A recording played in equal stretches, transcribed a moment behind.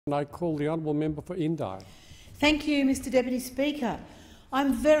And I call the honourable member for Indi. Thank you, Mr Deputy Speaker.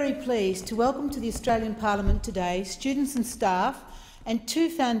 I'm very pleased to welcome to the Australian Parliament today students and staff and two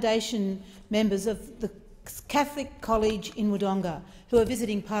foundation members of the Catholic College in Wodonga who are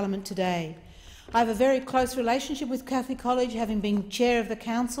visiting Parliament today. I have a very close relationship with Catholic College, having been chair of the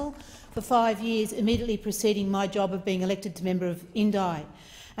council for 5 years immediately preceding my job of being elected to member of Indi.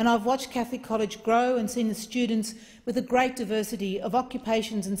 And I've watched Catholic College grow and seen the students with a great diversity of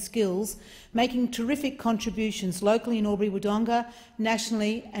occupations and skills making terrific contributions locally in Albury-Wodonga,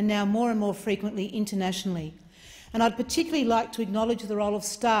 nationally and now more and more frequently internationally. And I'd particularly like to acknowledge the role of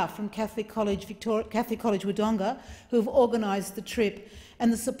staff from Catholic College Wodonga who have organised the trip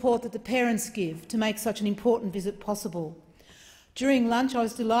and the support that the parents give to make such an important visit possible. During lunch, I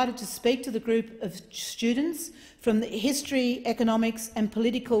was delighted to speak to the group of students from the History, Economics and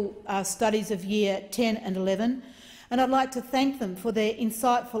Political Studies of Year 10 and 11, and I'd like to thank them for their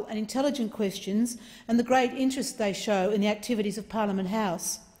insightful and intelligent questions and the great interest they show in the activities of Parliament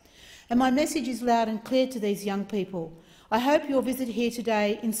House. And my message is loud and clear to these young people. I hope your visit here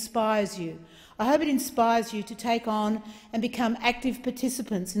today inspires you. I hope it inspires you to take on and become active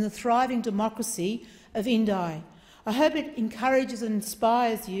participants in the thriving democracy of Indi. I hope it encourages and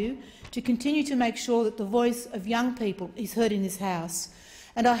inspires you to continue to make sure that the voice of young people is heard in this House.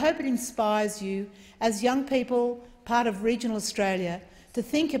 And I hope it inspires you, as young people, part of regional Australia, to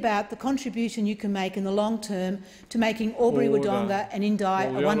think about the contribution you can make in the long term to making Albury-Wodonga and Indi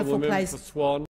a wonderful place.